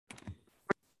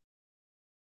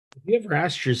If you ever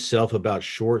asked yourself about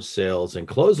short sales and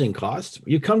closing costs,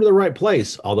 you come to the right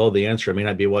place, although the answer may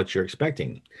not be what you're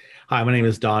expecting. Hi, my name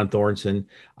is Don Thornton.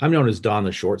 I'm known as Don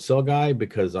the Short Sale Guy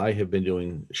because I have been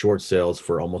doing short sales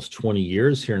for almost 20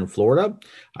 years here in Florida.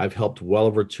 I've helped well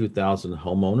over 2,000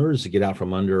 homeowners get out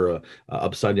from under a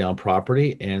upside down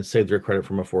property and save their credit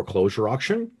from a foreclosure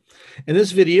auction. In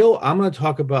this video, I'm going to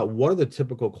talk about what are the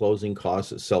typical closing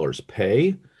costs that sellers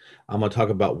pay. I'm going to talk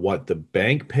about what the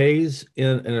bank pays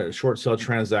in a short sale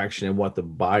transaction and what the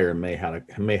buyer may have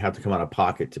to come out of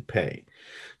pocket to pay.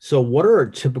 So, what are our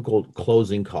typical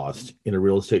closing costs in a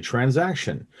real estate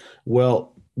transaction?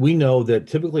 Well, we know that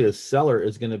typically a seller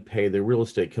is going to pay the real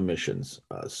estate commissions.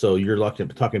 So you're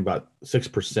talking about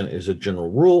 6% is a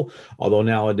general rule, although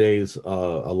nowadays a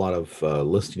lot of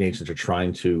listing agents are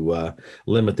trying to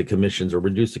limit the commissions or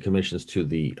reduce the commissions to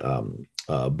the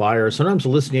buyer. Sometimes a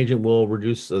listing agent will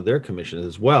reduce their commission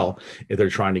as well if they're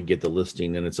trying to get the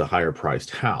listing and it's a higher priced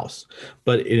house.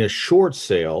 But in a short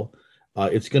sale,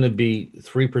 it's going to be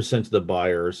 3% to the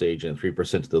buyer's agent,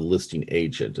 3% to the listing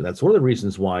agent. And that's one of the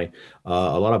reasons why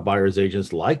a lot of buyer's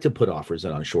agents like to put offers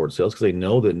in on short sales because they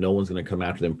know that no one's going to come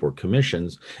after them for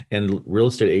commissions. And real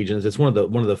estate agents, it's one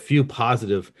of the few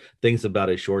positive things about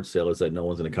a short sale is that no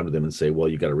one's going to come to them and say, well,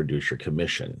 you got to reduce your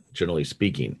commission, generally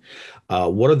speaking.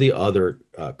 What are the other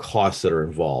costs that are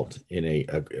involved in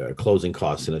a closing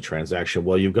costs in a transaction?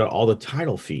 Well, you've got all the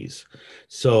title fees.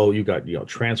 So you've got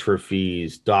transfer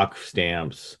fees, doc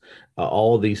stamps,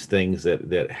 all of these things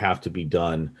that have to be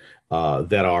done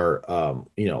that are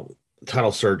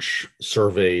title search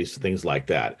surveys, things like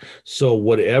that. So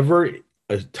whatever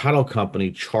a title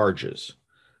company charges,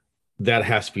 that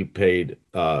has to be paid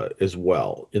as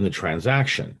well in the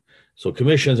transaction. So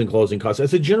commissions and closing costs.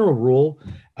 As a general rule,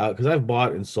 because I've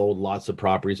bought and sold lots of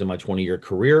properties in my 20-year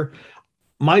career,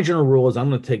 my general rule is I'm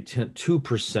going to take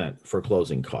 2% for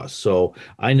closing costs. So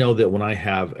I know that when I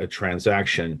have a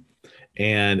transaction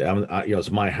and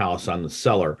it's my house, I'm the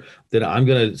seller, then I'm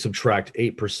going to subtract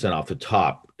 8% off the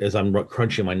top as I'm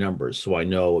crunching my numbers, so I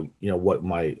know what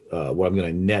I'm going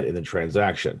to net in the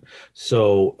transaction.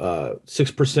 So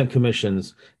 6%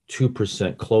 commissions,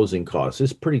 2% closing costs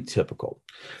is pretty typical.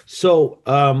 So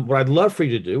what I'd love for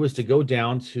you to do is to go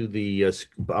down to the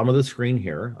bottom of the screen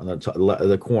here on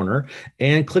the corner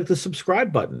and click the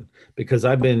subscribe button because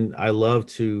I love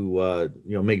to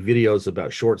make videos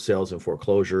about short sales and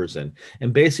foreclosures and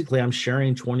basically I'm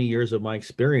sharing 20 years of my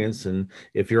experience. And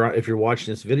if you're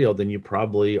watching this video, then you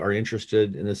probably are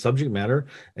interested in the subject matter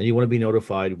and you want to be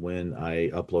notified when I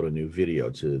upload a new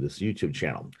video to this YouTube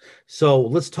channel. So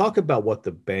let's talk about what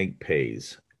the bank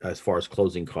pays as far as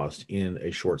closing costs in a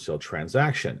short sale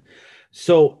transaction.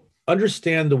 So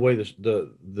understand the way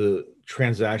the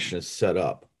transaction is set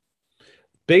up.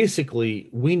 Basically,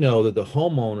 we know that the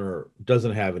homeowner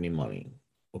doesn't have any money.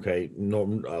 Okay,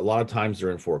 no, a lot of times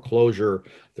they're in foreclosure.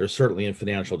 They're certainly in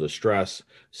financial distress,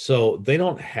 so they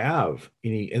don't have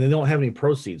any, and they don't have any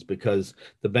proceeds because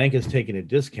the bank is taking a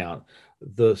discount.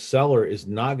 The seller is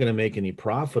not going to make any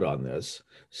profit on this,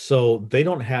 so they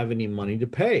don't have any money to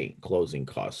pay closing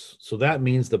costs. So that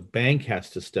means the bank has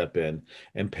to step in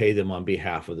and pay them on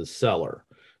behalf of the seller.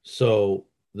 So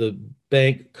the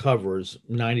bank covers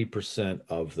 90%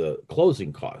 of the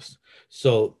closing costs.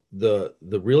 So the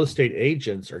real estate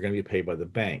agents are going to be paid by the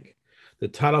bank. The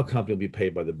title company will be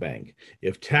paid by the bank.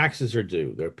 If taxes are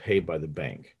due, they're paid by the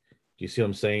bank. Do you see what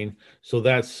I'm saying? So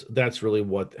that's really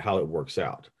how it works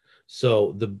out.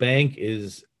 So the bank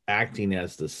is acting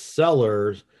as the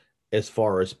sellers as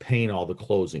far as paying all the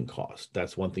closing costs.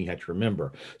 That's one thing you have to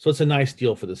remember. So it's a nice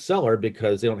deal for the seller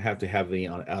because they don't have to have any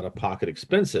out-of-pocket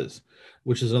expenses,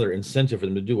 which is another incentive for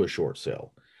them to do a short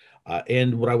sale.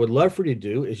 And what I would love for you to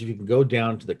do is if you can go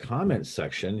down to the comments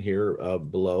section here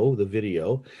below the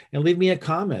video and leave me a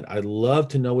comment. I'd love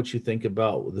to know what you think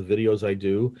about the videos I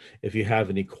do. If you have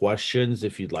any questions,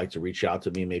 if you'd like to reach out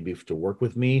to me, maybe to work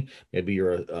with me, maybe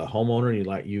you're a homeowner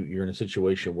and you're in a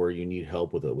situation where you need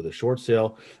help with a short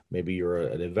sale. Maybe you're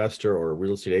an investor or a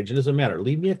real estate agent. It doesn't matter.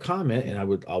 Leave me a comment and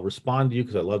I'll respond to you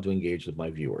because I love to engage with my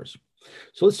viewers.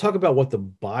 So let's talk about what the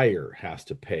buyer has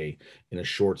to pay in a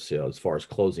short sale as far as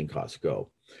closing costs go.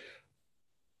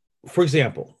 For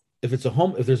example, if there's a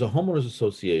homeowners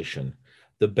association,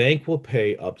 the bank will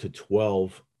pay up to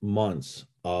 12 months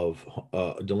of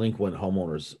delinquent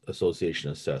homeowners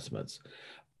association assessments.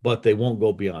 but they won't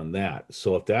go beyond that.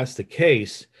 So if that's the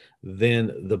case,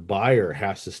 then the buyer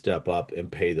has to step up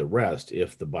and pay the rest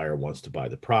if the buyer wants to buy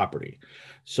the property.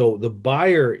 So the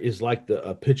buyer is like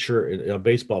a pitcher, a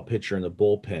baseball pitcher in the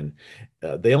bullpen.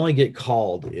 They only get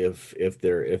called if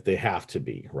they have to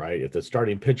be, right. If the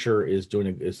starting pitcher is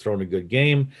throwing a good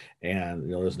game,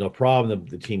 and there's no problem,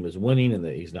 the team is winning, and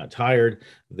that he's not tired,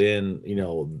 then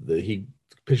he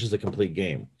pitches a complete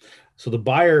game. So the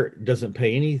buyer doesn't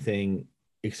pay anything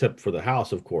except for the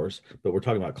house, of course, but we're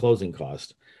talking about closing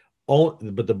costs.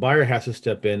 But the buyer has to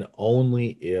step in only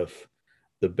if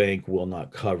the bank will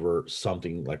not cover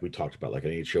something like we talked about, like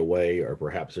an HOA, or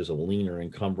perhaps there's a lien or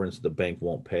encumbrance the bank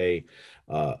won't pay.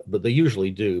 But they usually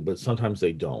do, but sometimes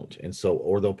they don't. And so,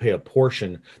 or they'll pay a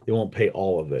portion, they won't pay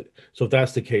all of it. So if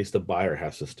that's the case, the buyer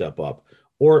has to step up,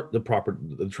 or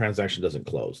the transaction doesn't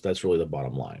close. That's really the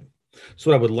bottom line.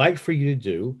 So what I would like for you to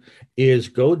do is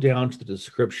go down to the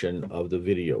description of the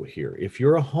video here. If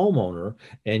you're a homeowner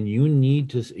and you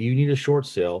need a short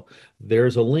sale,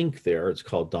 there's a link there. It's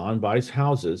called Don Buys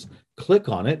Houses. Click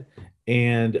on it,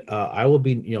 and I will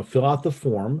be, fill out the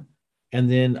form,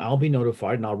 and then I'll be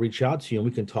notified, and I'll reach out to you, and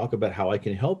we can talk about how I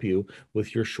can help you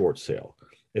with your short sale.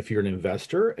 If you're an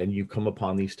investor and you come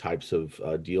upon these types of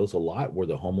deals a lot where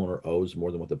the homeowner owes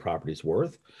more than what the property's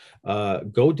worth,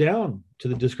 go down to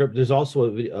the description. There's also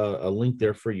a link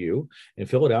there for you, and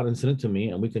fill it out and send it to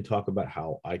me, and we can talk about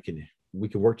how we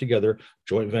can work together,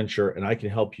 joint venture, and I can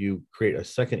help you create a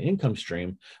second income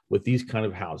stream with these kind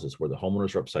of houses where the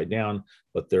homeowners are upside down,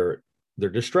 but they're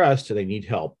distressed and they need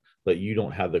help, but you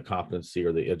don't have the competency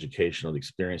or the education or the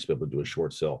experience to be able to do a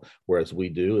short sale, whereas we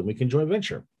do, and we can joint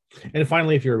venture. And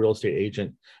finally, if you're a real estate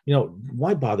agent,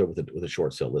 why bother with a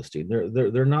short sale listing? They're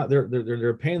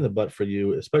a pain in the butt for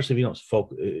you, especially if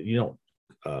you don't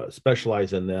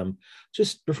specialize in them.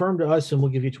 Just refer them to us, and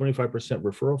we'll give you 25%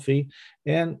 referral fee,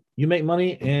 and you make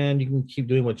money, and you can keep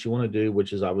doing what you want to do,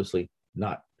 which is obviously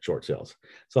not short sales.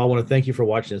 So I want to thank you for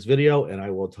watching this video, and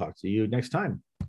I will talk to you next time.